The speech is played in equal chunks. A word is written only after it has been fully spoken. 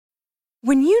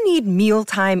When you need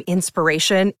mealtime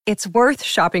inspiration, it's worth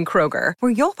shopping Kroger,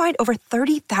 where you'll find over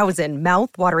 30,000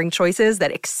 mouth-watering choices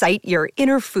that excite your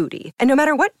inner foodie. And no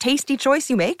matter what tasty choice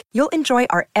you make, you'll enjoy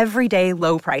our everyday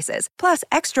low prices, plus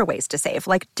extra ways to save,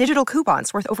 like digital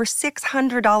coupons worth over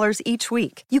 $600 each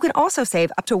week. You can also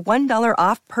save up to $1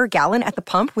 off per gallon at the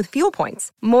pump with fuel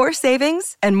points. More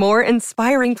savings and more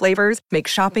inspiring flavors make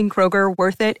shopping Kroger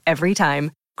worth it every time.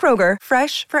 Kroger,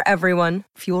 fresh for everyone.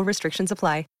 Fuel restrictions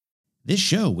apply. This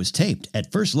show was taped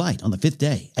at first light on the 5th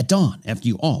day, at dawn, after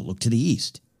you all look to the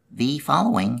east. The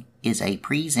following is a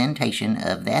presentation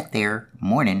of That There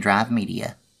Morning Drive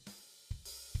Media.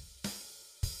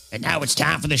 And now it's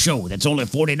time for the show that's only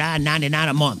 $49.99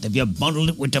 a month if you bundle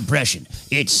it with depression.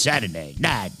 It's Saturday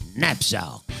Night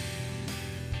Knapsack.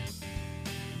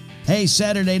 Hey,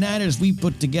 Saturday Nighters, we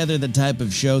put together the type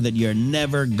of show that you're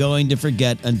never going to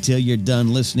forget until you're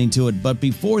done listening to it. But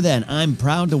before then, I'm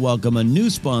proud to welcome a new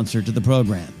sponsor to the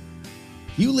program.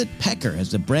 Hewlett-Packard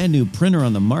has a brand new printer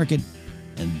on the market,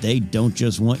 and they don't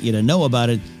just want you to know about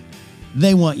it,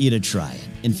 they want you to try it.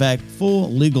 In fact,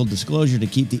 full legal disclosure to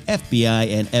keep the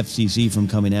FBI and FCC from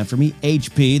coming after me,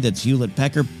 HP, that's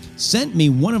Hewlett-Packard, sent me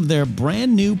one of their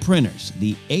brand new printers,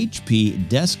 the HP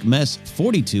DeskMess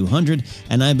 4200,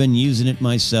 and I've been using it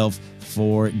myself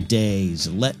for days.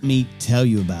 Let me tell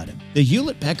you about it. The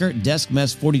Hewlett-Packard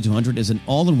DeskMess 4200 is an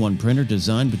all-in-one printer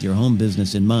designed with your home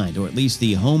business in mind, or at least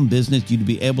the home business you'd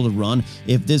be able to run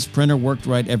if this printer worked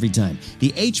right every time.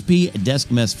 The HP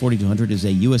DeskMess 4200 is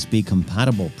a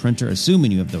USB-compatible printer,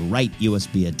 assuming you have the right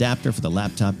USB adapter for the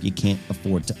laptop you can't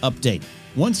afford to update.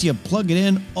 Once you plug it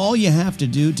in, all you have to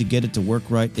do to get it to work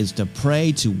right is to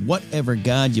pray to whatever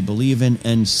God you believe in,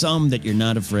 and some that you're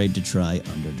not afraid to try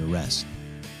under duress.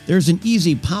 There's an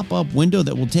easy pop-up window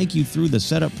that will take you through the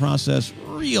setup process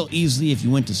real easily if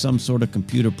you went to some sort of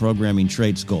computer programming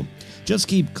trade school. Just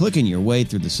keep clicking your way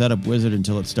through the setup wizard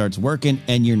until it starts working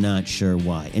and you're not sure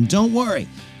why. And don't worry,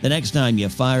 the next time you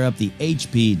fire up the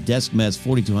HP DeskMess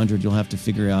 4200, you'll have to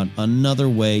figure out another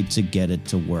way to get it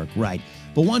to work right.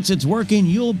 But once it's working,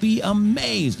 you'll be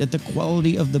amazed at the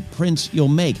quality of the prints you'll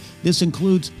make. This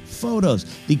includes photos.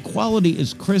 The quality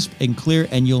is crisp and clear,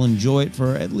 and you'll enjoy it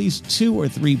for at least 2 or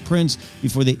 3 prints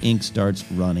before the ink starts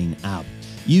running out.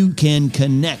 You can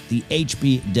connect the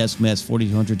HP DeskMess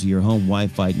 4200 to your home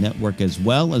Wi-Fi network as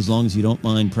well, as long as you don't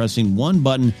mind pressing one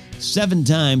button 7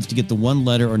 times to get the one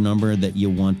letter or number that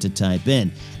you want to type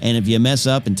in. And if you mess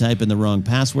up and type in the wrong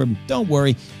password, don't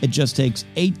worry, it just takes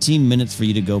 18 minutes for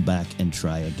you to go back and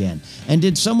try again. And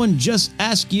did someone just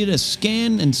ask you to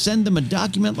scan and send them a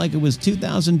document like it was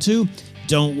 2002?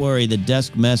 Don't worry, the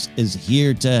DeskMess is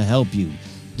here to help you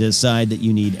decide that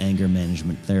you need anger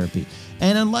management therapy.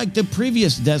 And unlike the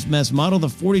previous DeskMess model, the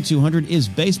 4200 is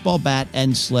baseball bat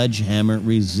and sledgehammer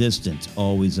resistant.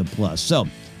 Always a plus. So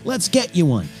let's get you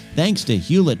one. Thanks to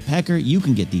Hewlett-Packard, you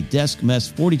can get the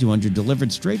DeskMess 4200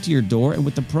 delivered straight to your door, and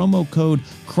with the promo code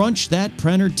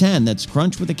CRUNCHTHATPRINTER10, that's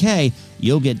crunch with a K,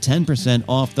 you'll get 10%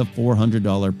 off the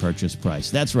 $400 purchase price.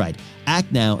 That's right.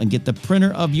 Act now and get the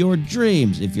printer of your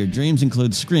dreams, if your dreams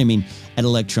include screaming at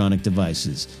electronic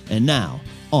devices. And now,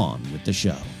 on with the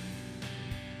show.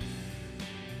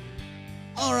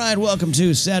 All right, welcome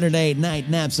to Saturday Night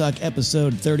Knapsack,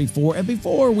 episode 34. And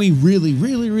before we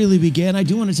really begin, I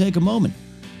do want to take a moment,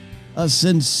 a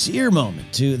sincere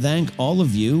moment, to thank all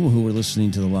of you who were listening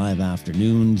to the live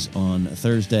afternoons on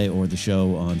Thursday or the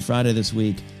show on Friday this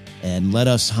week, and let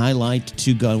us highlight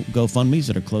 2 GoFundMes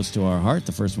that are close to our heart.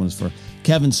 The first one is for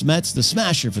Kevin Smets, the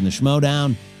Smasher from the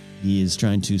Schmodown. He is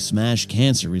trying to smash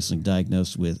cancer, recently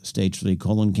diagnosed with stage 3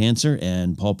 colon cancer,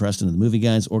 and Paul Preston and the Movie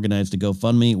Guys organized a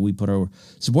GoFundMe. We put our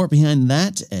support behind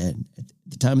that, and at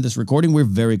the time of this recording, we're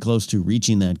very close to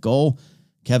reaching that goal.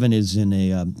 Kevin is in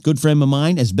a good frame of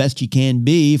mind, as best he can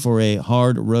be, for a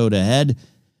hard road ahead,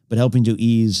 but helping to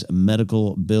ease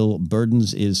medical bill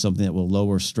burdens is something that will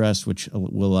lower stress, which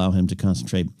will allow him to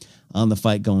concentrate on the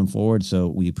fight going forward, so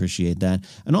we appreciate that.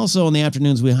 And also in the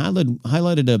afternoons, we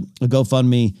highlighted a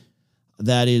GoFundMe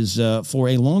that is for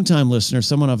a longtime listener,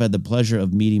 someone I've had the pleasure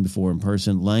of meeting before in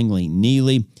person, Langley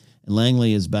Neely. And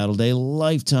Langley has battled a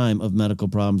lifetime of medical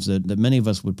problems that many of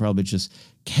us would probably just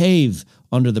cave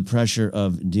under the pressure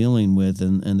of dealing with,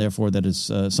 and therefore that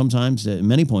is sometimes, at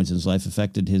many points in his life,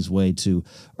 affected his way to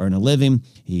earn a living.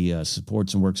 He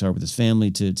supports and works hard with his family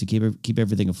to keep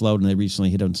everything afloat, and they recently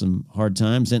hit on some hard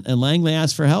times. And Langley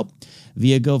asked for help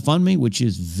via GoFundMe, which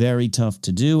is very tough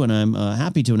to do, and I'm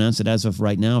happy to announce that as of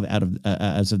right now,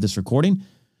 as of this recording,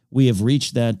 we have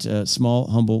reached that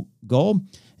small, humble goal.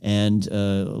 and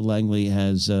Langley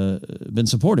has been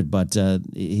supported, but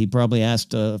he probably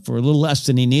asked for a little less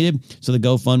than he needed, so the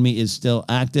GoFundMe is still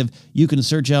active. You can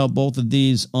search out both of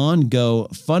these on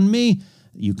GoFundMe.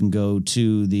 You can go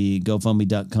to the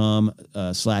GoFundMe.com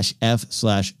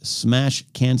 /F/Smash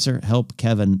Cancer Help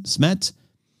Kevin Smet.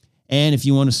 And if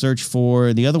you want to search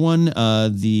for the other one,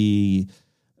 the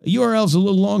URL's a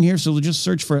little long here, so we'll just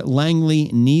search for Langley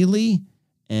Neely.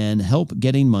 And help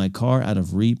getting my car out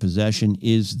of repossession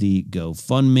is the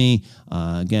GoFundMe.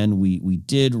 Again, we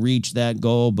did reach that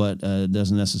goal, but it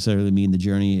doesn't necessarily mean the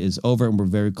journey is over, and we're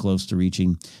very close to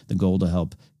reaching the goal to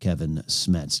help Kevin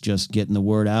Smets. Just getting the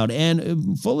word out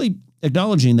and fully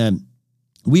acknowledging that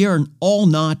we are all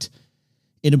not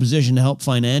in a position to help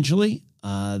financially.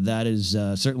 That is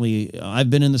certainly, I've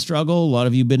been in the struggle. A lot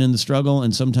of you have been in the struggle,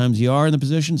 and sometimes you are in the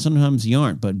position, sometimes you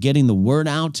aren't. But getting the word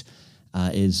out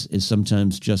is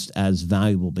sometimes just as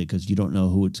valuable because you don't know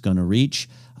who it's going to reach.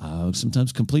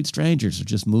 Sometimes complete strangers are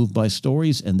just moved by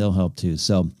stories, and they'll help too.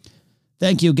 So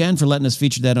thank you again for letting us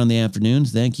feature that on the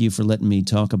afternoons. Thank you for letting me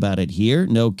talk about it here.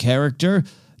 No character,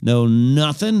 no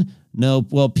nothing. No,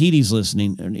 well, Petey's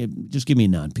listening. Just give me a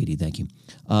nod, Petey. Thank you.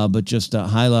 But just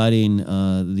highlighting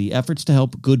the efforts to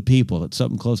help good people. It's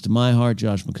something close to my heart,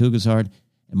 Josh McCouga's heart,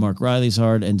 and Mark Riley's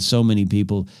heart, and so many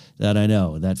people that I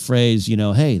know. That phrase,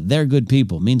 hey, they're good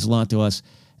people, means a lot to us,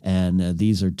 and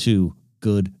these are two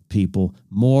good people.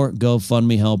 More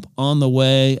GoFundMe help on the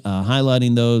way,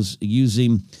 highlighting those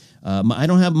using,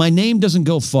 my name doesn't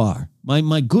go far.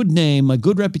 My good name, my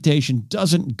good reputation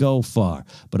doesn't go far,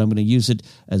 but I'm going to use it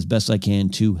as best I can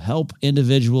to help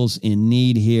individuals in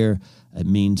need here. It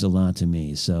means a lot to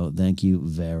me, so thank you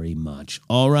very much.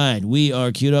 All right, we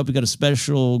are queued up. We got a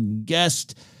special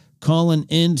guest calling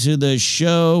into the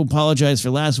show. Apologize for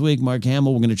last week, Mark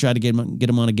Hamill. We're going to try to get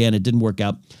him on again. It didn't work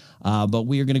out, but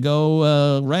we are going to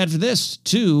go right after this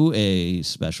to a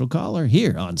special caller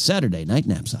here on Saturday Night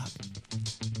Knapsack.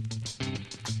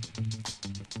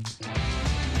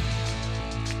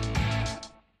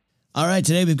 All right,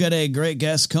 today we've got a great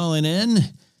guest calling in.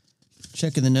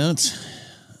 Checking the notes.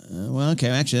 Okay,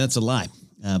 actually, that's a lie.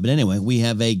 But anyway, we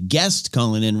have a guest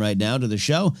calling in right now to the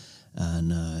show,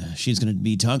 and she's going to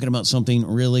be talking about something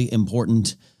really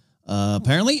important.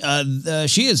 Apparently,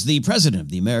 she is the president of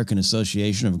the American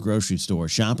Association of Grocery Store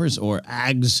Shoppers, or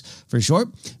AGS for short.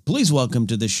 Please welcome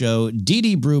to the show, Dee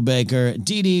Dee Brubaker.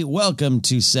 Dee Dee, welcome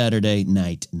to Saturday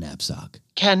Night Knapsack.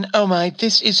 Ken, oh my,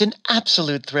 this is an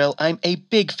absolute thrill. I'm a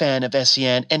big fan of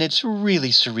SEN, and it's really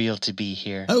surreal to be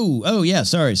here. Oh yeah,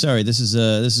 sorry. This is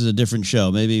a different show.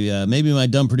 Maybe my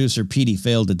dumb producer Petey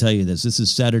failed to tell you this. This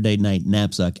is Saturday Night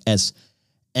Knapsack,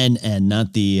 SNN,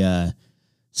 not the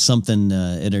something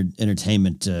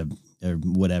entertainment or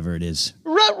whatever it is.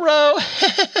 Ruh-roh.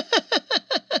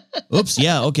 Oops,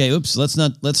 yeah, okay, oops. Let's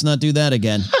not do that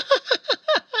again.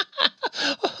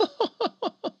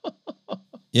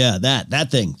 Yeah,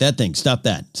 that thing. Stop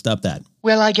that.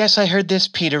 Well, I guess I heard this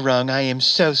Peter wrong. I am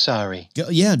so sorry.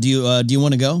 Yeah, do you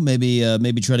want to go? Maybe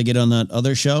try to get on that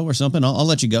other show or something. I'll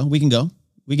let you go. We can go.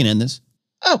 We can end this.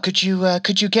 Oh, could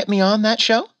you get me on that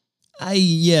show?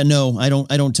 No, I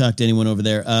don't talk to anyone over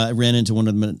there. I ran into one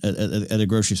of them at a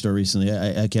grocery store recently.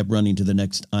 I kept running to the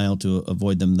next aisle to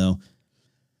avoid them though.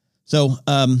 So,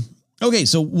 okay,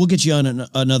 so we'll get you on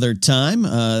another time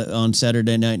on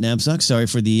Saturday Night Knapsack. Sorry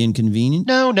for the inconvenience.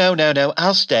 No.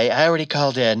 I'll stay. I already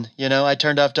called in. I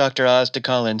turned off Dr. Oz to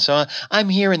call in, so I'm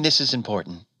here and this is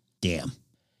important. Damn.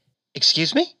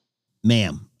 Excuse me?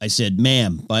 Ma'am. I said,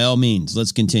 ma'am, by all means,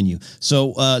 let's continue.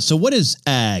 So what is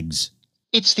AGS?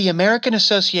 It's the American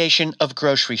Association of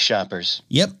Grocery Shoppers.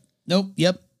 Yep. Nope.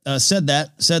 Yep. Said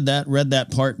that, read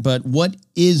that part, but what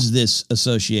is this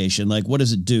association? Like, what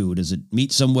does it do? Does it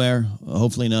meet somewhere?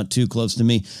 Hopefully not too close to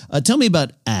me. Tell me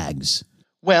about AGS.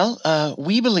 Well,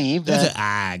 we believe that...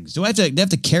 AGS. Do I have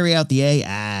to carry out the A?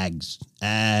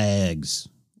 AGS.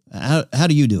 How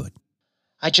do you do it?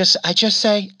 I just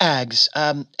say AGS.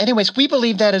 Anyways, we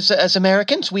believe that as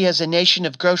Americans, we as a nation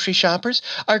of grocery shoppers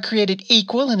are created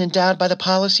equal and endowed by the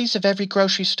policies of every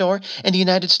grocery store in the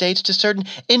United States to certain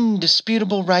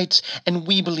indisputable rights, and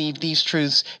we believe these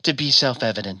truths to be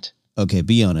self-evident. Okay,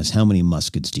 be honest. How many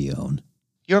muskets do you own?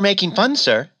 You're making fun,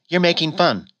 sir. You're making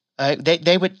fun.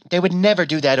 They would never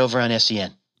do that over on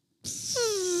SEN.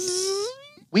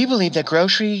 We believe that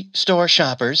grocery store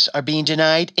shoppers are being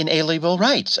denied inalienable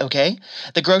rights, okay?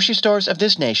 The grocery stores of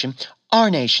this nation,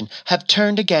 our nation, have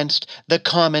turned against the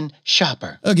common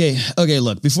shopper. Okay,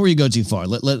 look, before you go too far,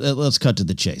 let's cut to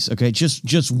the chase, okay?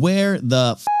 Just wear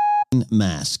the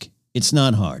mask. It's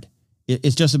not hard.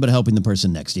 It's just about helping the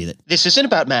person next to you. This isn't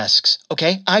about masks,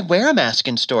 okay? I wear a mask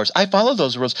in stores. I follow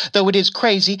those rules, though it is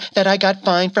crazy that I got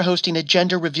fined for hosting a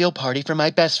gender reveal party for my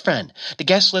best friend. The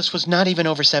guest list was not even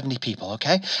over 70 people,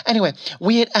 okay? Anyway,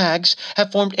 we at AGS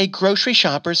have formed a grocery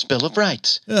shopper's Bill of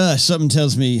Rights. Something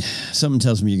tells me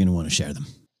you're going to want to share them.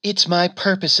 It's my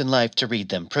purpose in life to read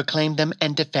them, proclaim them,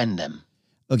 and defend them.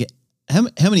 Okay,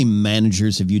 how many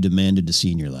managers have you demanded to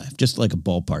see in your life? Just like a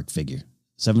ballpark figure.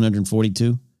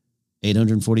 742?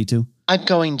 842? I'm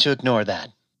going to ignore that.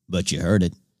 But you heard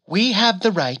it. We have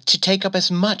the right to take up as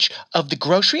much of the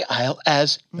grocery aisle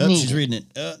as needed. She's reading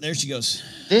it. There she goes.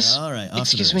 All right,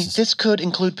 excuse me, this could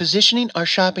include positioning our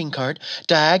shopping cart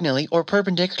diagonally or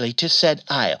perpendicularly to said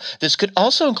aisle. This could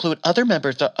also include other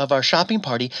members of our shopping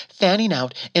party fanning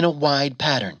out in a wide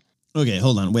pattern. Okay,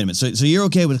 hold on. Wait a minute. So you're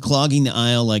okay with clogging the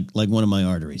aisle like one of my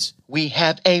arteries? We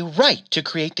have a right to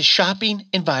create the shopping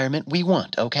environment we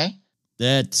want, okay?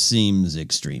 That seems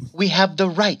extreme. We have the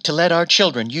right to let our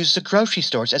children use the grocery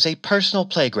stores as a personal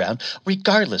playground,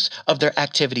 regardless of their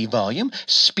activity volume,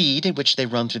 speed at which they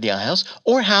run through the aisles,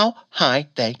 or how high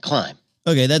they climb.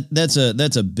 Okay, that's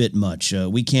a bit much.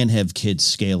 We can't have kids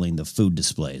scaling the food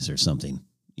displays or something.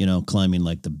 You know, climbing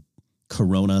like the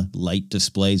Corona light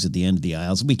displays at the end of the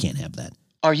aisles. We can't have that.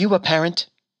 Are you a parent?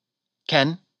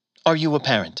 Ken, are you a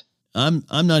parent? I'm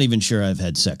not even sure I've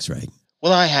had sex right.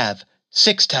 Well, I have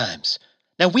 6 times.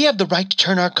 Now, we have the right to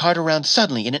turn our cart around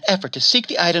suddenly in an effort to seek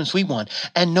the items we want,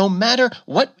 and no matter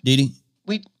what... Dee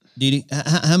Dee,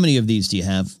 how many of these do you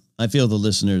have? I feel the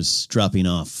listeners dropping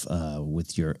off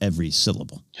with your every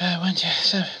syllable. 1, 2,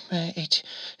 7, 8...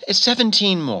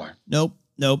 17 more. Nope.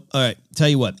 All right, tell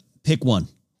you what. Pick one.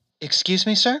 Excuse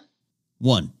me, sir?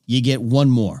 1. You get one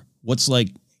more. What's like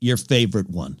your favorite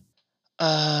one? Come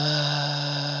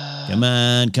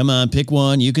on, pick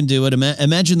one. You can do it.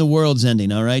 Imagine the world's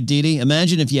ending, all right, Dee Dee?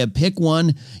 Imagine if you pick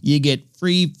one, you get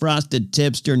free frosted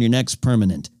tips during your next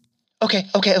permanent. Okay.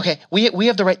 We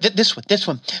have the right, this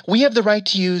one. We have the right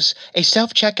to use a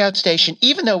self-checkout station,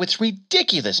 even though it's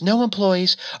ridiculous. No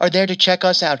employees are there to check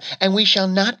us out, and we shall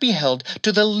not be held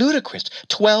to the ludicrous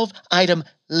 12-item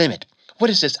limit. What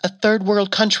is this, a third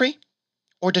world country?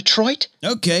 Or Detroit?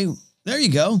 Okay, there you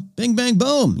go. Bing, bang,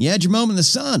 boom. You had your moment in the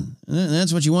sun. And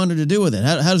that's what you wanted to do with it.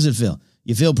 How does it feel?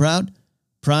 You feel proud?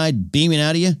 Pride beaming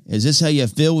out of you? Is this how you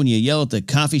feel when you yell at the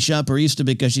coffee shop barista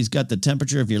because she's got the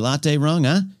temperature of your latte wrong,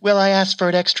 huh? Well, I asked for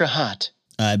it extra hot.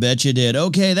 I bet you did.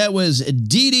 Okay, that was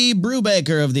Dee Dee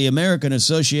Brubaker of the American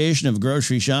Association of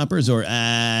Grocery Shoppers, or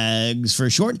AGS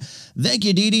for short. Thank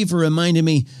you, Dee Dee, for reminding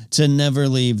me to never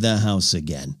leave the house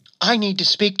again. I need to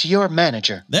speak to your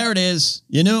manager. There it is.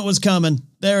 You knew it was coming.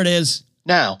 There it is.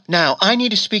 Now, I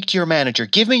need to speak to your manager.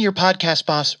 Give me your podcast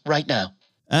boss right now.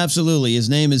 Absolutely. His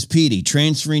name is Petey.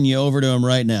 Transferring you over to him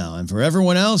right now. And for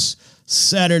everyone else,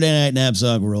 Saturday Night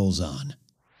Napzok rolls on.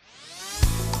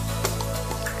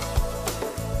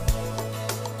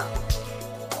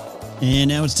 And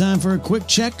now it's time for a quick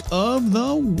check of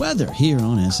the weather here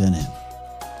on SNN.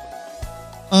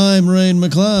 I'm Rain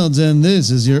McClouds, and this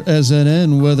is your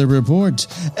SNN Weather Report.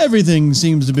 Everything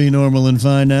seems to be normal and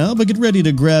fine now, but get ready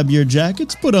to grab your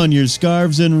jackets, put on your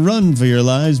scarves, and run for your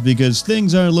lives because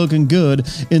things aren't looking good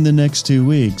in the next 2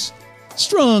 weeks.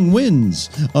 Strong winds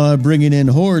are bringing in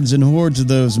hordes and hordes of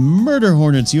those murder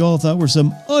hornets you all thought were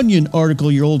some Onion article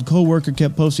your old coworker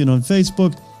kept posting on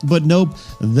Facebook. But nope,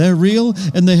 they're real,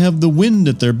 and they have the wind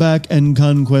at their back and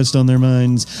conquest on their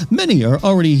minds. Many are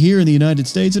already here in the United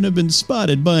States and have been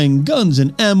spotted buying guns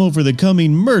and ammo for the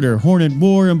coming murder hornet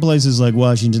war in places like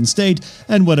Washington State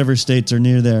and whatever states are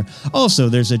near there. Also,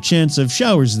 there's a chance of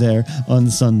showers there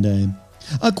on Sunday.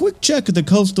 A quick check at the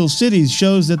coastal cities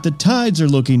shows that the tides are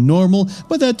looking normal,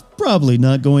 but that's probably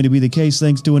not going to be the case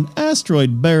thanks to an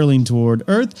asteroid barreling toward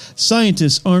Earth.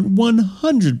 Scientists aren't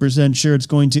 100% sure it's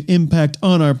going to impact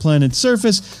on our planet's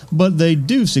surface, but they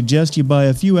do suggest you buy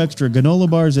a few extra granola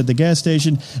bars at the gas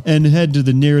station and head to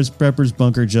the nearest prepper's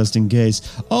bunker just in case.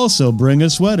 Also, bring a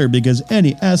sweater because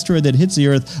any asteroid that hits the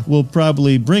Earth will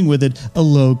probably bring with it a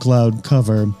low cloud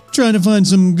cover. Trying to find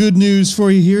some good news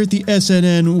for you here at the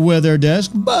SNN Weather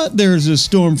Desk, but there's a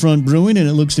storm front brewing and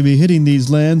it looks to be hitting these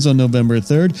lands on November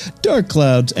 3rd. Dark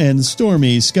clouds and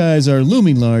stormy skies are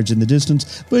looming large in the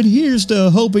distance, but here's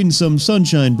to hoping some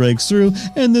sunshine breaks through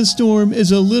and the storm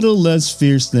is a little less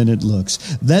fierce than it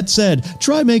looks. That said,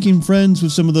 try making friends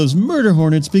with some of those murder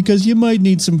hornets because you might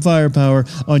need some firepower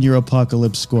on your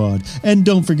apocalypse squad. And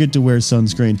don't forget to wear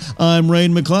sunscreen. I'm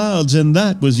Rain McClouds, and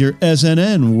that was your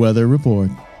SNN Weather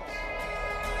Report.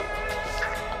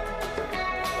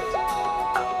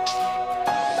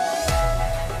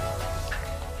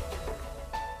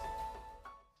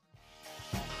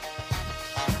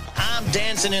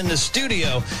 dancing in the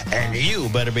studio, and you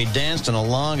better be dancing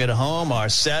along at home. Our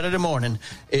Saturday morning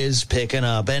is picking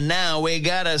up. And now we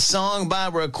got a song by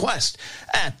request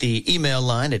at the email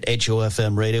line at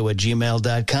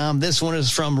hofmradio@gmail.com. This one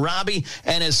is from Robbie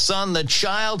and his son, the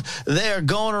child. They're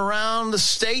going around the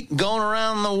state, going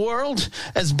around the world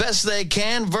as best they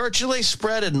can, virtually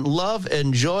spreading love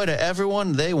and joy to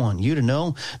everyone. They want you to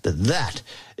know that that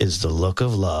is the look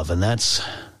of love. And that's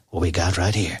what we got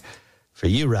right here for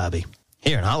you, Robbie,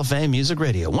 here in Hall of Fame Music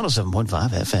Radio,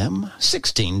 107.5 FM,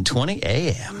 1620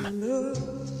 AM.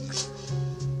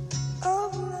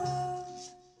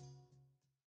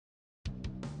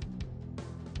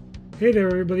 Hey there,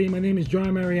 everybody. My name is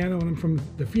John Mariano, and I'm from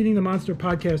the Feeding the Monster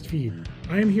podcast feed.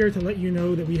 I am here to let you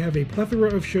know that we have a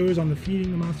plethora of shows on the Feeding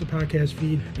the Monster podcast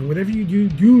feed, and whatever you do,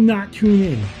 do not tune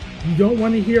in. You don't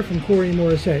want to hear from Corey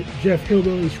Morissette, Jeff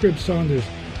Hillbilly Scripps Saunders,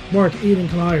 Mark Eden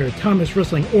Kmeyer, Thomas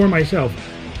Wrestling, or myself.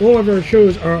 All of our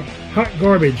shows are hot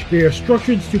garbage. They are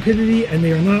structured stupidity, and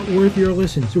they are not worth your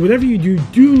listen. So whatever you do,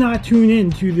 do not tune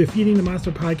in to the Feeding the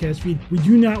Monster podcast feed. We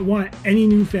do not want any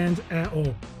new fans at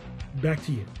all. Back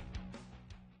to you.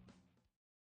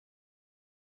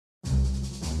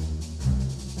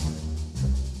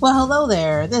 Well, hello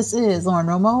there. This is Lauren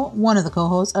Romo, one of the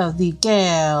co-hosts of the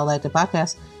Galactic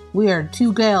Podcast. We are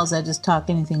two gals that just talk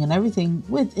anything and everything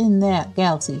within that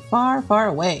galaxy far, far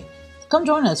away. So come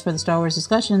join us for the Star Wars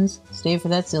discussions. Stay for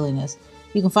that silliness.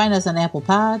 You can find us on Apple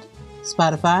Pod,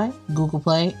 Spotify, Google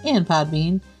Play, and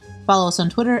Podbean. Follow us on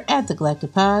Twitter at the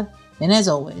Galactic Pod. And as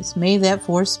always, may that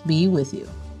force be with you.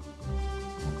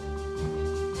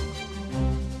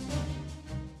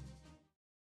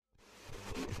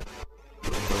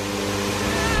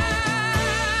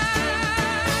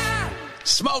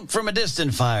 Smoke from a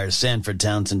Distant Fire, Sanford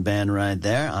Townsend Band right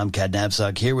there. I'm Cat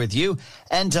Knapsack here with you.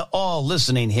 And to all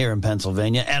listening here in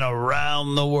Pennsylvania and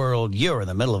around the world, you're in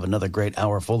the middle of another great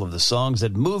hour full of the songs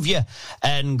that move you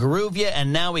and groove you.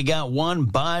 And now we got one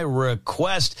by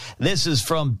request. This is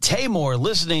from Tamor,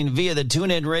 listening via the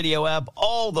TuneIn Radio app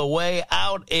all the way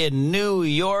out in New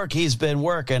York. He's been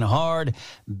working hard,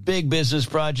 big business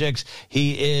projects.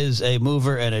 He is a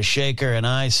mover and a shaker. And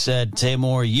I said,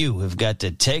 Tamor, you have got to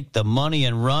take the money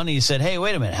and run. He said, hey,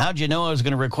 wait a minute. How'd you know I was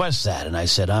going to request that? And I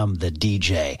said, I'm the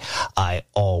DJ. I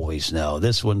always know.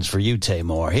 This one's for you,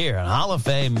 Tamor, here on Hall of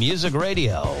Fame Music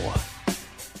Radio.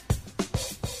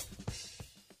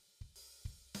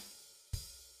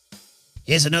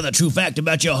 Here's another true fact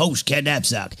about your host, Ken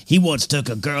Knapsack. He once took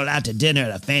a girl out to dinner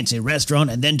at a fancy restaurant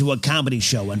and then to a comedy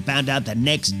show and found out the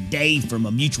next day from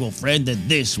a mutual friend that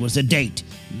this was a date.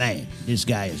 Man, this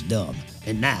guy is dumb.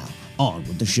 And now, on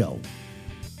with the show.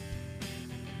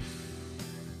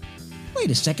 Wait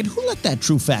a second, who let that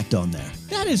true fact on there?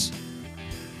 That is...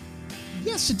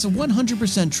 Yes, it's a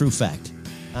 100% true fact.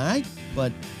 All right?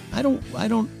 But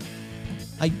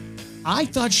I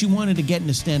thought she wanted to get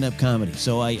into stand-up comedy.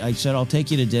 So I said, I'll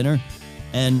take you to dinner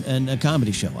and a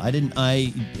comedy show. I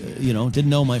didn't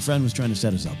know my friend was trying to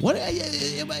set us up. What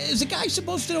is a guy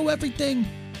supposed to know everything?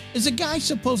 Is a guy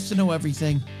supposed to know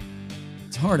everything?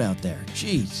 It's hard out there.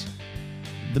 Jeez.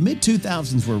 The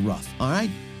mid-2000s were rough, all right?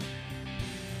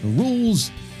 The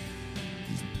rules,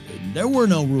 there were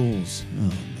no rules. Oh,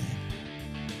 man.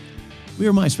 We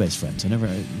were MySpace friends.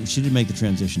 She didn't make the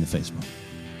transition to Facebook.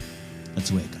 That's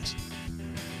the way it goes.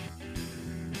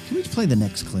 Can we play the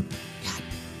next clip? God,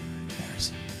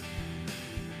 embarrassing.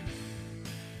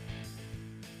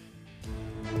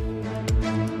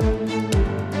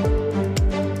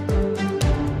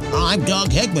 I'm Doug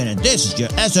Hegman, and this is your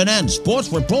SNN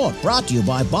Sports Report, brought to you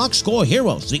by Box Score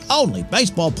Heroes, the only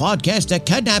baseball podcast that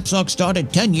Ken Knapsack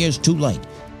started 10 years too late.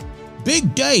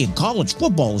 Big day in college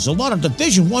football as a lot of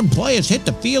Division I players hit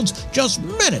the fields just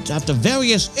minutes after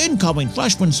various incoming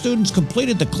freshman students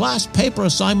completed the class paper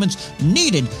assignments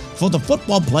needed for the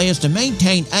football players to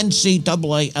maintain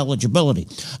NCAA eligibility.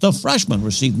 The freshmen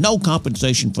received no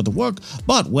compensation for the work,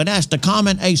 but when asked to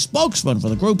comment, a spokesman for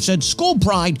the group said school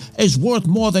pride is worth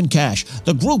more than cash.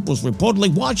 The group was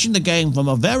reportedly watching the game from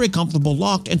a very comfortable,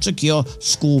 locked and secure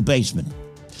school basement.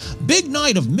 Big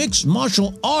night of mixed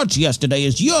martial arts yesterday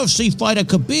as UFC fighter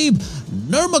Khabib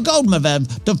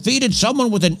Nurmagomedov defeated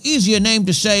someone with an easier name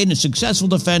to say in a successful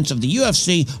defense of the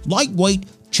UFC Lightweight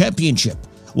Championship,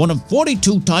 one of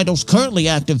 42 titles currently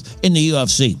active in the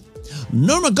UFC.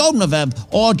 Nurmagomedov,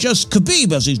 or just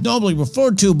Khabib as he's normally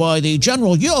referred to by the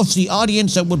general UFC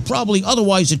audience that would probably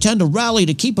otherwise attend a rally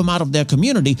to keep him out of their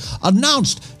community,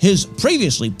 announced his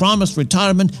previously promised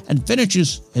retirement and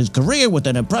finishes his career with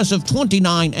an impressive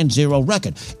 29-0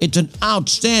 record. It's an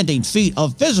outstanding feat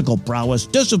of physical prowess,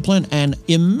 discipline, and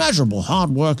immeasurable hard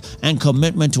work and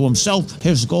commitment to himself,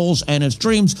 his goals, and his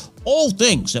dreams, all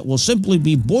things that will simply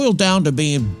be boiled down to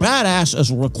being badass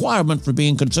as a requirement for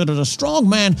being considered a strong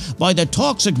man by the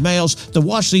toxic males that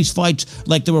watch these fights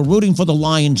like they were rooting for the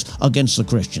Lions against the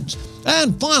Christians.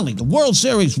 And finally, the World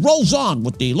Series rolls on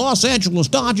with the Los Angeles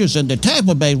Dodgers and the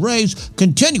Tampa Bay Rays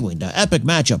continuing their epic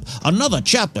matchup, another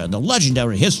chapter in the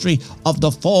legendary history of the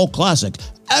Fall Classic.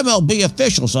 MLB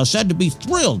officials are said to be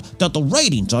thrilled that the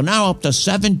ratings are now up to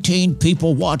 17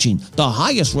 people watching, the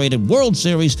highest-rated World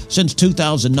Series since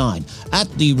 2009.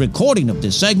 At the recording of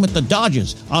this segment, the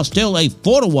Dodgers are still a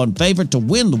 4-1 favorite to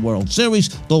win the World Series,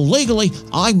 though legally,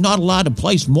 I'm not allowed to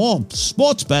place more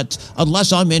sports bets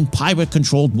unless I'm in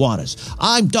pirate-controlled waters.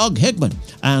 I'm Doug Hickman,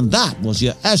 and that was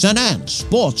your SNN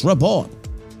Sports Report.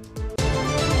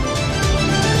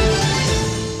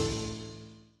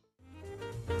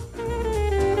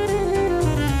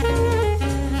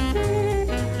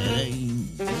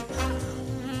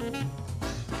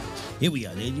 Here we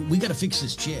are. We got to fix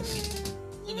this chair, Peter.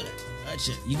 Look at that. That's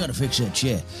it. You got to fix that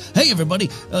chair. Hey, everybody.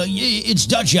 It's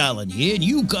Dutch Allen here, and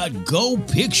you got Go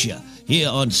Picture here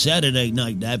on Saturday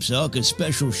Night Knapsack, a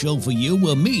special show for you.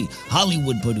 Well, me,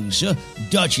 Hollywood producer,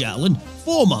 Dutch Allen,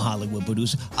 former Hollywood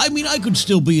producer. I mean, I could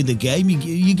still be in the game.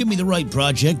 You give me the right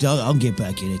project, I'll get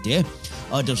back in it there.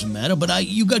 It doesn't matter, but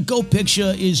you got Go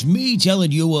Picture is me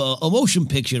telling you a motion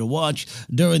picture to watch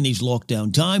during these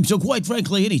lockdown times. So quite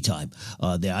frankly, anytime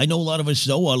there. I know a lot of us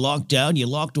though are locked down. You're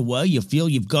locked away. You feel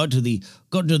you've got to the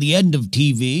end of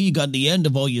TV. You got the end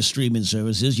of all your streaming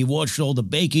services. You watched all the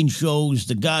baking shows,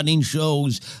 the gardening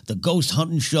shows, the ghost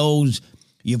hunting shows.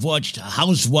 You've watched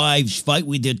housewives fight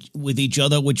with each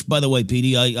other, which, by the way,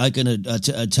 Petey, I can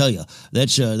tell you,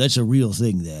 that's a real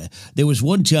thing there. There was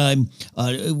one time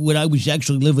when I was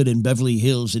actually living in Beverly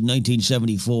Hills in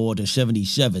 1974 to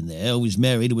 77 there. I was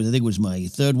married. I think it was my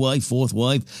third wife, fourth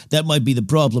wife. That might be the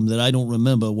problem that I don't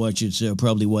remember, which is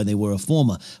probably why they were a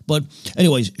former. But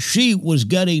anyways, she was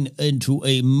getting into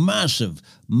a massive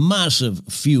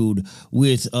feud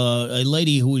with a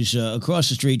lady who was across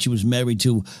the street. She was married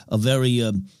to a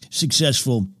very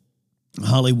successful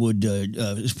Hollywood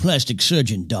plastic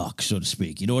surgeon doc, so to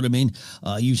speak. You know what I mean?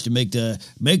 Used to make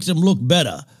them look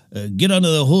better. Get under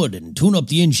the hood and tune up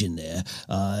the engine there.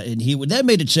 And that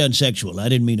made it sound sexual. I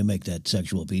didn't mean to make that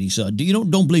sexual, Petey. So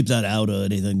don't bleep that out or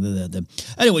anything.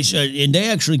 Anyways, and they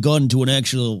actually got into an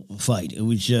actual fight. It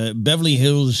was Beverly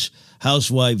Hills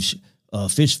Housewives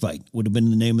fist fight would have been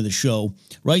the name of the show,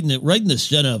 right in the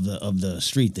center of the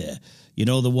street there. You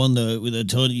know, the one with the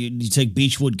turn. You take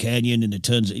Beechwood Canyon and it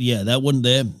turns. Yeah, that one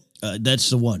there. That's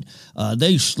the one.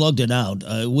 They slugged it out.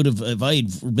 I would have, if I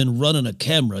had been running a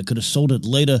camera, I could have sold it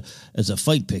later as a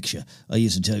fight picture. I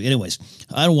used to tell you. Anyways,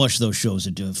 I don't watch those shows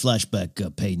that do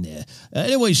flashback pain there.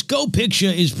 Anyways, Go Picture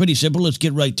is pretty simple. Let's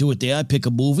get right to it there. I pick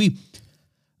a movie.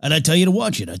 And I tell you to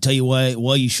watch it. I tell you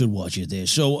why you should watch it there.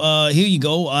 So here you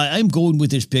go. I'm going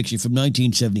with this picture from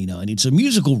 1979. It's a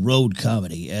musical road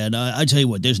comedy. And I tell you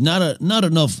what, there's not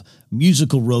enough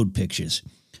musical road pictures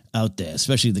out there,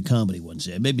 especially the comedy ones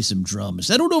there. Maybe some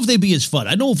dramas. I don't know if they'd be as fun.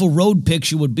 I know if a road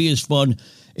picture would be as fun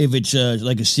if it's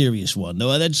like a serious one.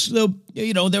 Though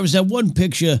there was that one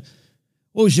picture.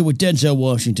 What was it with Denzel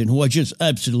Washington, who I just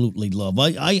absolutely love.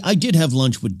 I did have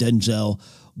lunch with Denzel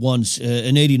once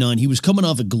in '89. He was coming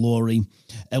off of Glory,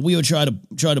 and we were trying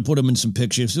to put him in some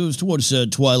pictures. It was towards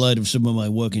twilight of some of my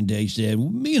working days there.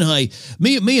 Me and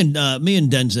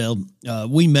Denzel,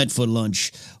 we met for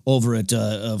lunch over at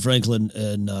Franklin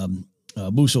and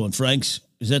Musso and Frank's.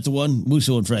 Is that the one?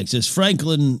 Musso and Frank's. This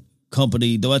Franklin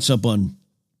company, though that's up on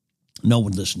no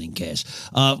one listening cares.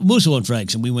 Musso and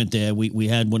Frank's, and we went there. We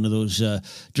had one of those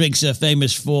drinks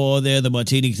famous for there, the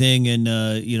martini thing, and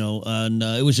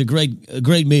it was a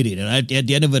great meeting. And at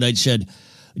the end of it, I said,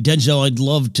 Denzel, I'd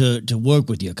love to work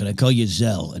with you. Can I call you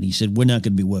Zell? And he said, we're not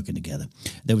going to be working together.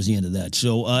 That was the end of that.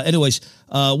 So, anyways,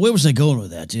 where was I going with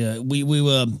that? We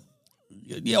were.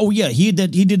 He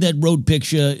did that road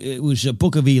picture. It was a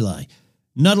Book of Eli.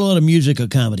 Not a lot of music or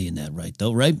comedy in that, right?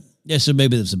 Though, right? Yes, so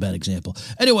maybe that's a bad example.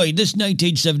 Anyway, this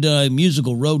 1979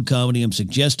 musical road comedy I'm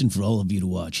suggesting for all of you to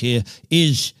watch here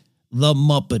is The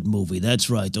Muppet Movie. That's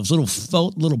right. Those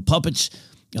little puppets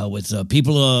with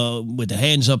people with their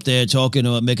hands up there talking,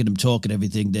 making them talk and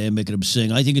everything there, making them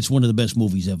sing. I think it's one of the best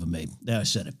movies ever made. There, I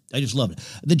said it. I just love it.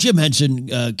 The Jim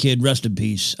Henson kid, rest in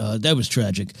peace. That was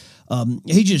tragic.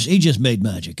 He just made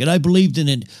magic, and I believed in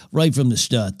it right from the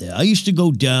start there. I used to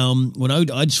go down, when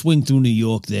I'd swing through New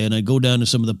York there, and I'd go down to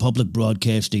some of the public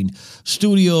broadcasting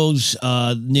studios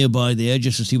nearby there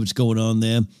just to see what's going on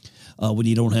there. When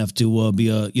you don't have to be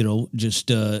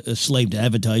just a slave to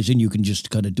advertising, you can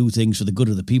just kind of do things for the good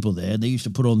of the people there. They used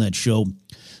to put on that show,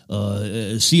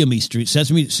 Sesame Street,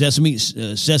 Sesame.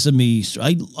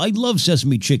 I love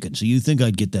Sesame Chicken, so you think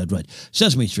I'd get that right?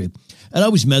 Sesame Street, and I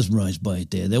was mesmerized by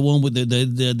it there. That one with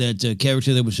that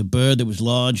character that was a bird that was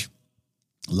large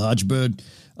bird.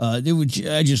 I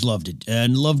just loved it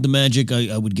and loved the magic.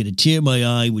 I would get a tear in my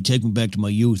eye, would take me back to my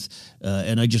youth,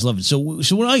 and I just loved it. So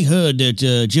when I heard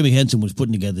that Jimmy Henson was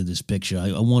putting together this picture,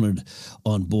 I wanted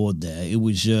on board there. It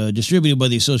was distributed by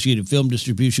the Associated Film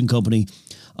Distribution Company.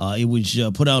 It was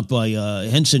put out by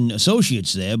Henson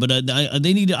Associates there, but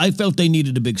I felt they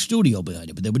needed a big studio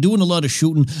behind it. But they were doing a lot of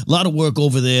shooting, a lot of work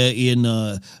over there in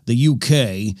the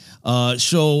UK. I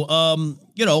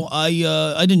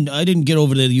didn't get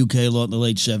over to the UK a lot in the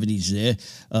late 70s there.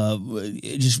 I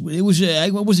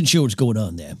wasn't sure what's going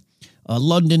on there.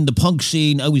 London, the punk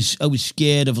scene, I was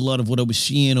scared of a lot of what I was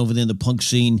seeing over there in the punk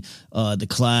scene, the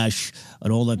Clash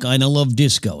and all that kind. I love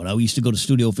disco, and I used to go to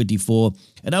Studio 54,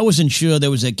 and I wasn't sure there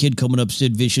was that kid coming up,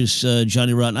 Sid Vicious,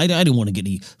 Johnny Rotten. I didn't want to get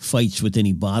any fights with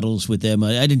any bottles with them.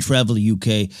 I didn't travel to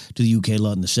the UK a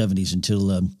lot in the 70s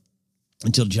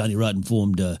until Johnny Rotten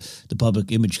formed the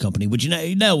Public Image Company, which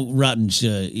now Rotten's,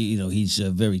 he's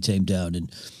very tamed down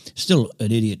and still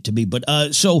an idiot to me. But I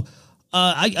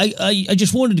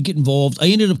just wanted to get involved. I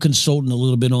ended up consulting a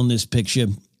little bit on this picture.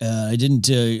 I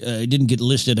didn't get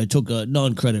listed. I took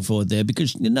non-credit for it there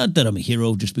because, not that I'm a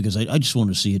hero, just because I just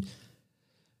wanted to see it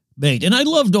made. And I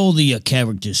loved all the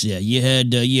characters there. You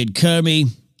had Kermie,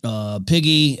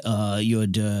 Piggy, you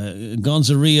had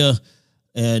Gonzaria,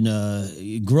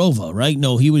 and Grover, right?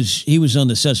 No, he was on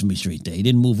the Sesame Street day. He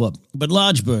didn't move up. But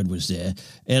Large Bird was there.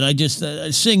 And I just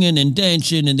singing and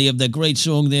dancing, and they have that great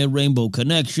song there, Rainbow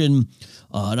Connection.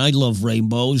 And I love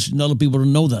rainbows. And other people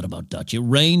don't know that about Dutch. It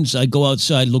rains, I go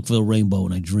outside, look for a rainbow,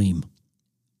 and I dream.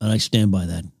 And I stand by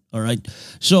that. All right?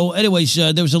 So anyways,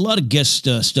 there was a lot of guest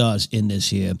stars in this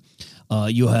here.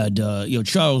 You had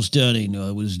Charles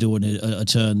Durning was doing a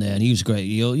turn there, and he was great.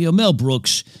 Mel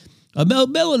Brooks.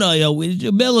 Mel and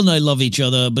I love each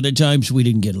other, but at times we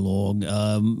didn't get along.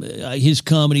 His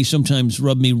comedy sometimes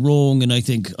rubbed me wrong, and I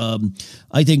think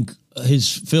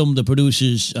his film, the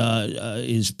producers,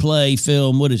 his play,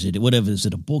 film, what is it? Whatever, is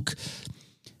it a book?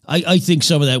 I think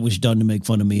some of that was done to make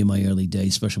fun of me in my early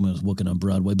days, especially when I was working on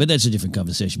Broadway, but that's a different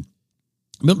conversation.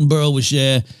 Milton Berle was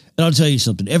there, and I'll tell you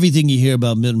something. Everything you hear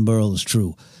about Milton Berle is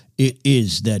true. It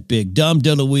is that big. Dom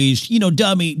DeLuise,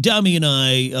 Dami and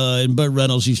I and Burt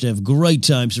Reynolds used to have great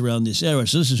times around this era.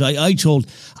 So this is, I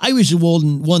was the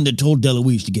one that told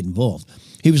DeLuise to get involved.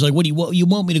 He was like, you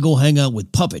want me to go hang out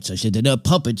with puppets? I said, they're not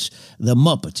puppets, they're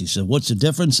Muppets. He said, what's the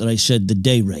difference? And I said, the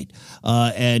day rate.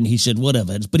 And he said,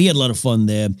 whatever. But he had a lot of fun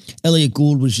there. Elliot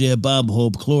Gould was there, Bob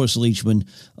Hope, Cloris Leachman,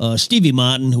 Stevie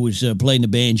Martin, who was playing the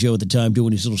banjo at the time,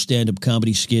 doing his little stand-up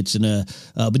comedy skits.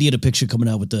 But he had a picture coming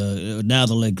out with the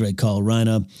late great Carl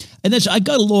Reiner. And I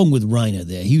got along with Reiner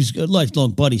there. He was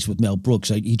lifelong buddies with Mel Brooks.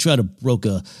 He tried to broke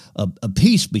a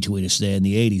peace between us there in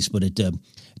the 80s, but it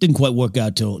didn't quite work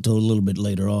out till a little bit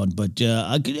later on, but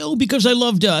because I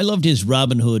loved his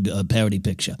Robin Hood parody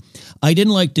picture. I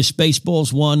didn't like the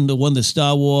Spaceballs one, the one the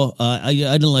Star Wars. I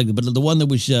didn't like it, but the one that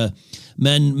was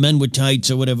men with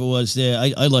tights or whatever it was there,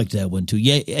 I liked that one too.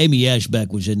 Yeah, Amy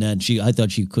Ashbeck was in that. And I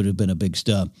thought she could have been a big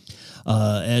star.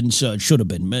 And so it should have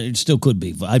been. It still could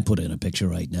be. I'd put in a picture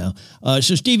right now.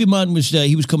 So Stevie Martin was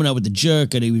he was coming out with The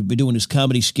Jerk, and he would be doing his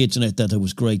comedy skits, and I thought that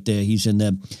was great there. He's in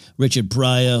there. Richard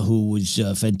Pryor, who was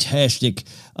fantastic.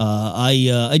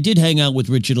 I did hang out with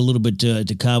Richard a little bit at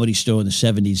the Comedy Store in the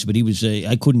 70s, but he was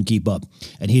I couldn't keep up,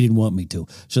 and he didn't want me to.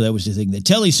 So that was the thing there.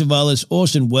 Telly Savalas,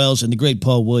 Orson Welles, and the great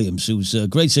Paul Williams, who's a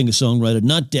great singer-songwriter,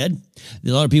 not dead. A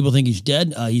lot of people think he's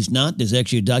dead. He's not. There's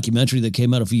actually a documentary that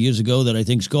came out a few years ago that I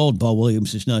think is called Paul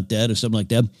Williams Is Not Dead or something like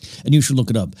that, and you should look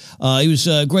it up. He was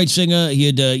a great singer. He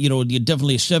had, he had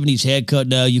definitely a 70s haircut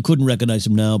now. You couldn't recognize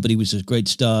him now, but he was a great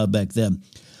star back then.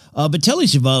 But Telly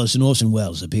Savalas and Orson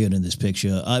Welles appeared in this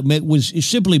picture was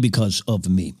simply because of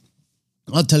me.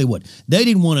 I'll tell you what, they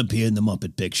didn't want to appear in the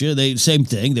Muppet picture. Same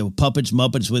thing. They were puppets,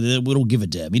 Muppets. We don't give a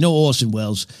damn. Orson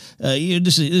Welles.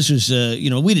 This was.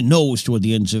 We didn't know it was toward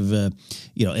the ends of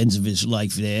his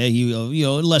life there.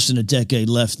 Less than a decade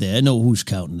left there. No who's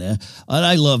counting there. And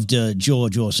I loved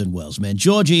George Orson Welles, man.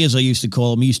 Georgie, as I used to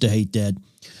call him, used to hate that.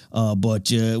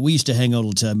 But we used to hang out all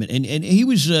the time, and he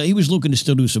was looking to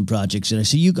still do some projects. And I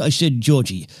said,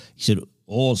 Georgie. He said,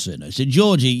 Orson. I said,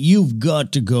 Georgie, you've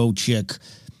got to go check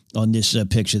on this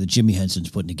picture that Jimmy Henson's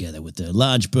putting together with the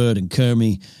Large Bird and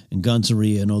Kermie and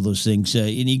Gonzaria and all those things, and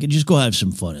you can just go have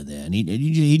some fun in there. And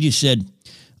he just said,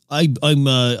 I'm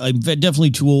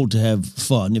definitely too old to have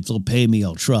fun. If they'll pay me,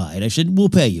 I'll try. And I said, we'll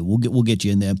pay you. We'll get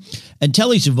you in there. And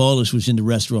Telly Savalas was in the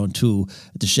restaurant too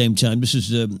at the same time. This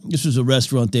was a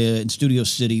restaurant there in Studio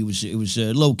City. It was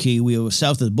low key. We were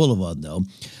south of the Boulevard though.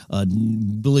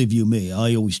 Believe you me,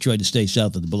 I always tried to stay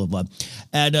south of the Boulevard.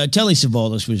 And Telly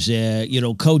Savalas was there.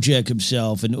 Kojak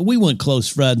himself, and we weren't close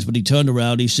friends. But he turned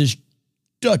around. He says,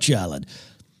 Dutch Allen,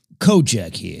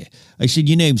 Kojak here. I said,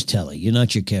 your name's Telly. You're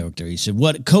not your character. He said,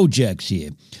 what? Kojak's here.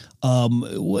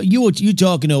 You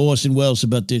talking to Orson Welles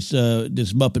about this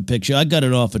Muppet picture? I got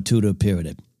an offer to appear in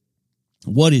it.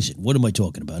 What is it? What am I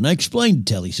talking about? And I explained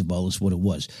to Telly Savalas what it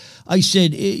was. I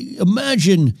said,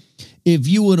 imagine if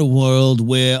you were in a world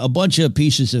where a bunch of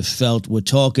pieces of felt were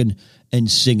talking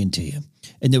and singing to you.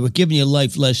 And they were giving you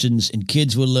life lessons, and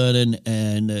kids were learning,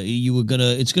 and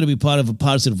it's gonna be part of a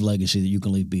positive legacy that you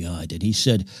can leave behind. And he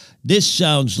said, this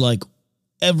sounds like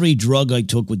every drug I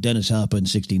took with Dennis Hopper in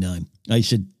 '69. I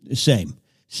said, same.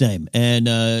 And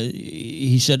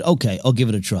he said, okay, I'll give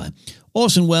it a try.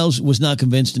 Orson Welles was not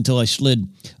convinced until I slid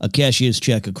a cashier's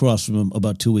check across from him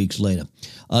about 2 weeks later.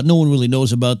 No one really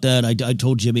knows about that. I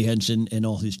told Jimmy Henson and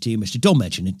all his team, I said, don't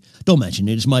mention it.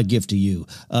 It's my gift to you.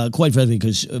 Quite frankly,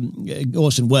 because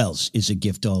Orson Welles is a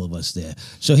gift to all of us there.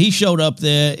 So he showed up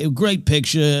there. A great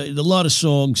picture. A lot of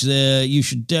songs there. You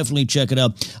should definitely check it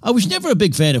out. I was never a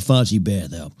big fan of Fozzie Bear,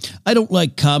 though. I don't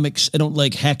like comics. I don't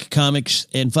like hack comics.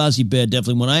 And Fozzie Bear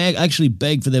definitely one. I actually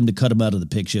begged for them to cut him out of the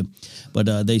picture.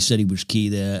 But they said he was key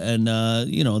there. And,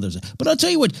 but I'll tell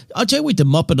you what the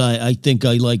Muppet I think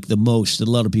I like the most, that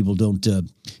a lot of people don't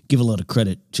give a lot of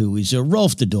credit to, is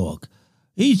Rolf the dog.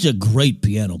 He's a great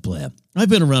piano player. I've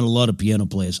been around a lot of piano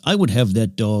players. I would have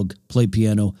that dog play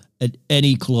piano at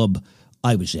any club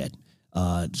I was at.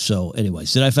 So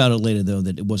anyways, then I found out later, though,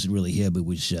 that it wasn't really him. It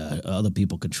was other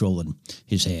people controlling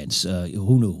his hands.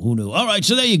 Who knew? All right,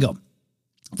 so there you go.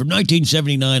 From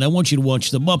 1979, I want you to watch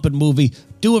the Muppet movie.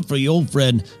 Do it for your old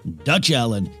friend, Dutch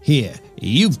Allen. Here,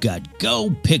 you've got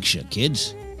Go Picture,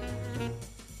 kids.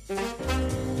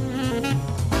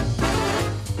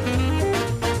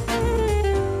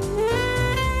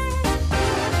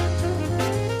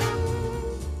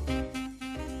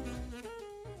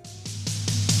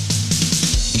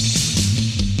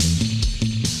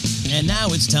 And now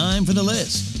it's time for the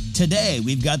list. Today,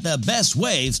 we've got the best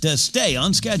ways to stay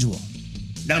on schedule.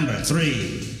 Number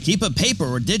 3. Keep a paper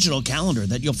or digital calendar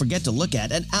that you'll forget to look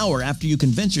at an hour after you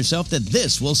convince yourself that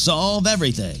this will solve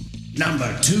everything.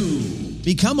 Number 2.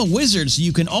 Become a wizard so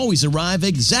you can always arrive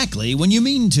exactly when you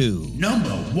mean to. Number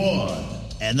 1.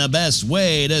 And the best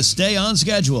way to stay on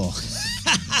schedule.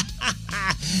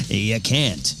 You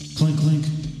can't. Clink, clink.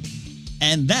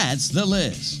 And that's the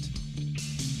list.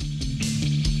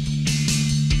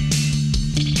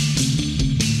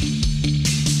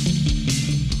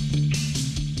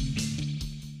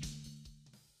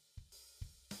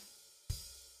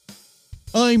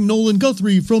 I'm Nolan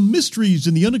Guthrie from Mysteries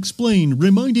in the Unexplained,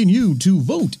 reminding you to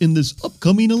vote in this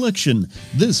upcoming election.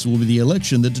 This will be the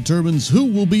election that determines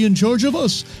who will be in charge of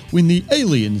us when the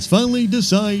aliens finally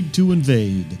decide to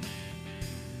invade.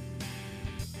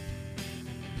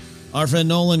 Our friend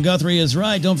Nolan Guthrie is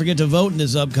right. Don't forget to vote in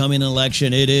this upcoming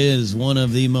election. It is one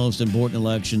of the most important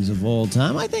elections of all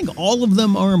time. I think all of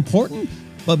them are important,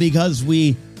 but because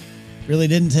we really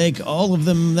didn't take all of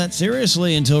them that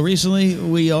seriously until recently,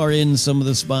 we are in some of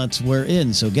the spots we're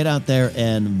in. So get out there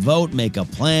and vote. Make a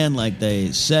plan, like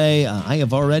they say. I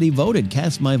have already voted.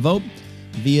 Cast my vote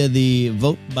via the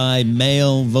vote by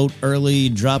mail, vote early,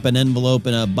 drop an envelope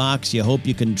in a box you hope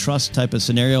you can trust type of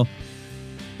scenario.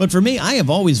 But for me, I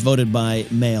have always voted by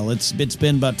mail. It's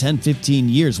been about 10, 15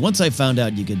 years. Once I found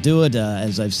out you could do it,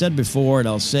 as I've said before, and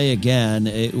I'll say again,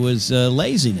 it was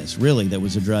laziness, really, that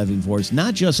was a driving force.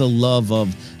 Not just a love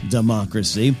of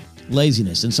democracy,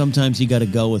 laziness. And sometimes you got to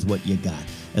go with what you got,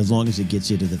 as long as it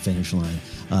gets you to the finish line.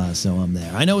 So I'm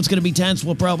there. I know it's going to be tense.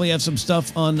 We'll probably have some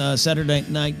stuff on Saturday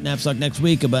Night Knapsack next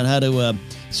week about how to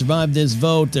survive this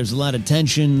vote. There's a lot of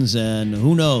tensions, and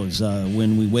who knows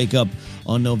when we wake up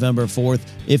on November 4th,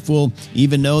 if we'll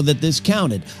even know that this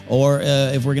counted, or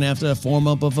if we're going to have to form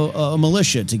up of a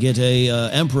militia to get a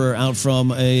emperor out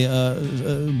from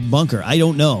a bunker. I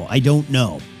don't know. I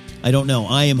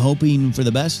am hoping for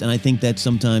the best, and I think that's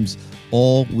sometimes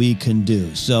all we can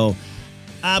do. So,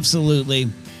 absolutely,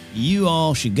 you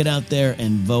all should get out there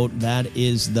and vote. That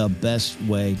is the best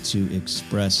way to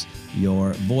express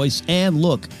your voice. And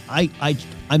look,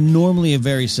 I'm normally a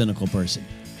very cynical person.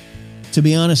 To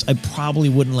be honest, I probably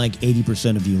wouldn't like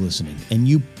 80% of you listening. And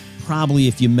you probably,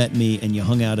 if you met me and you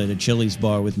hung out at a Chili's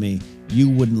bar with me, you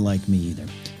wouldn't like me either.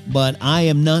 But I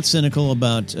am not cynical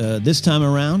about this time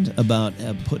around, about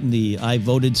putting the I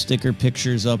voted sticker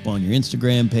pictures up on your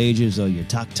Instagram pages or your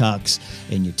TikToks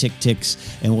and your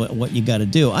TikToks and what you got to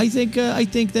do. I think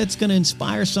that's going to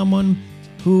inspire someone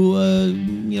who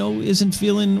isn't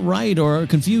feeling right or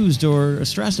confused or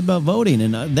stressed about voting.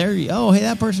 And hey,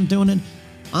 that person's doing it,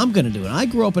 I'm going to do it. I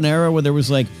grew up in an era where there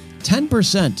was like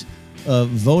 10% of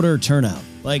voter turnout.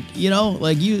 You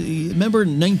remember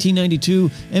in 1992,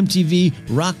 MTV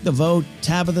rocked the vote,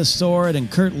 Tabitha Sword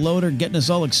and Kurt Loder getting us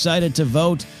all excited to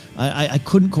vote. I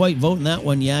couldn't quite vote in that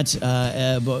one yet,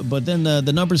 but then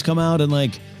the numbers come out and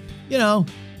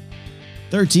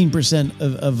 13%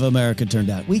 of America turned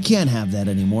out. We can't have that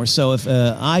anymore. So if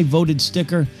I voted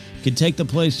sticker could take the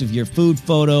place of your food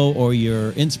photo or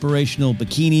your inspirational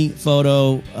bikini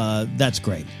photo, that's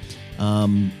great.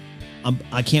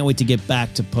 I can't wait to get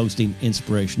back to posting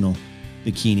inspirational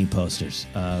bikini posters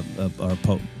or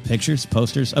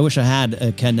posters. I wish I had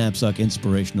a Ken Napzok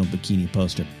inspirational bikini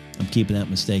poster. I'm keeping that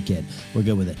mistake in. We're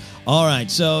good with it. All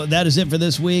right, so that is it for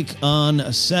this week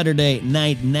on Saturday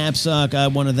Night Napzok. I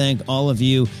want to thank all of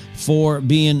you for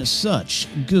being such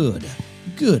good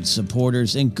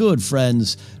supporters and good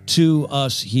friends to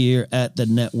us here at the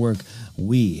network.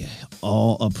 We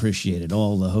all appreciate it,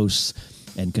 all the hosts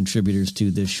and contributors to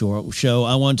this show.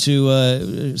 I want to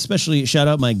especially shout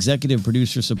out my executive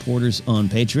producer supporters on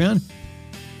Patreon: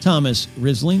 Thomas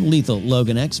Risling, Lethal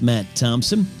Logan X, Matt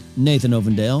Thompson, Nathan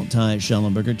Ovendale, Ty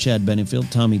Schellenberger, Chad Benningfield,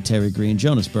 Tommy Terry Green,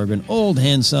 Jonas Bergen, Old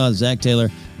Handsaw, Zach Taylor,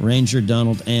 Ranger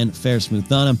Donald, and Fair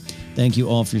Smoothana. Thank you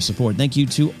all for your support. Thank you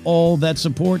to all that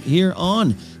support here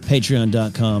on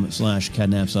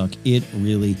patreon.com/KenNapzok. It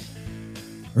really,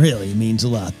 really means a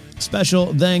lot.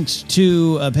 Special thanks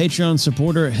to Patreon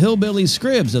supporter Hillbilly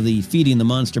Scribs of the Feeding the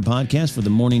Monster podcast for the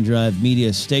Morning Drive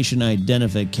Media station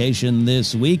identification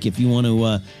this week. If you want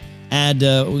to add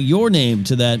your name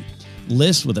to that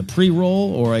list with a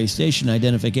pre-roll or a station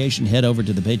identification, head over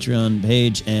to the Patreon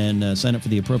page and sign up for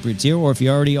the appropriate tier. Or if you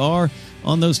already are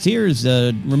on those tiers,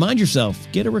 remind yourself,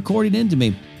 get a recording into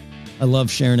me. I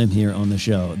love sharing him here on the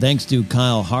show. Thanks to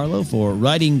Kyle Harlow for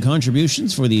writing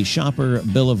contributions for the Shopper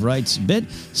Bill of Rights bit.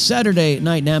 Saturday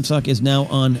Night Napzok is now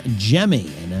on Gemmy.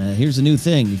 And here's a new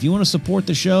thing. If you want to support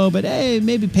the show, but hey,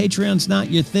 maybe Patreon's not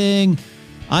your thing,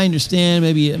 I understand.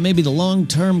 Maybe the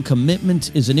long-term commitment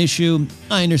is an issue.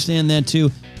 I understand that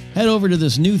too. Head over to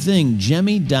this new thing,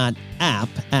 Gemmy.app,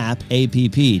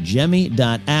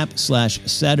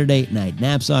 Gemmy.app/Saturday Night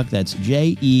Napzok. That's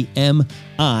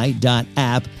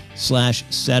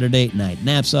GEMI.app/Saturday Night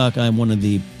Napzok. I'm one of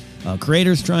the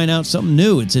creators trying out something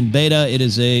new. It's in beta. It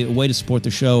is a way to support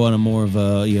the show on a more of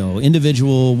a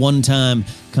individual, one-time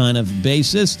kind of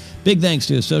basis. Big thanks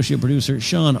to associate producer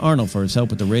Sean Arnold for his help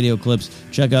with the radio clips.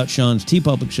 Check out Sean's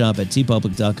TeePublic shop at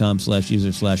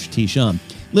teepublic.com/user/TSean.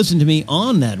 Listen to me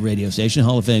on that radio station,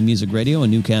 Hall of Fame Music Radio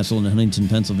in Newcastle and Huntington,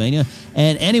 Pennsylvania,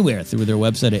 and anywhere through their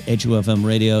website at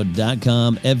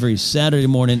hufmradio.com every Saturday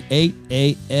morning, 8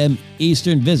 a.m.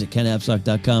 Eastern. Visit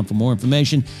KenNapzok.com for more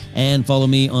information, and follow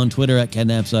me on Twitter at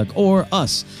KenNapzok or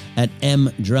us at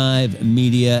MDrive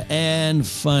Media. And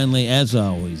finally, as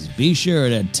always, be sure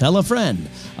to tell a friend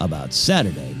about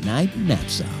Saturday Night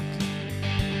Napzok.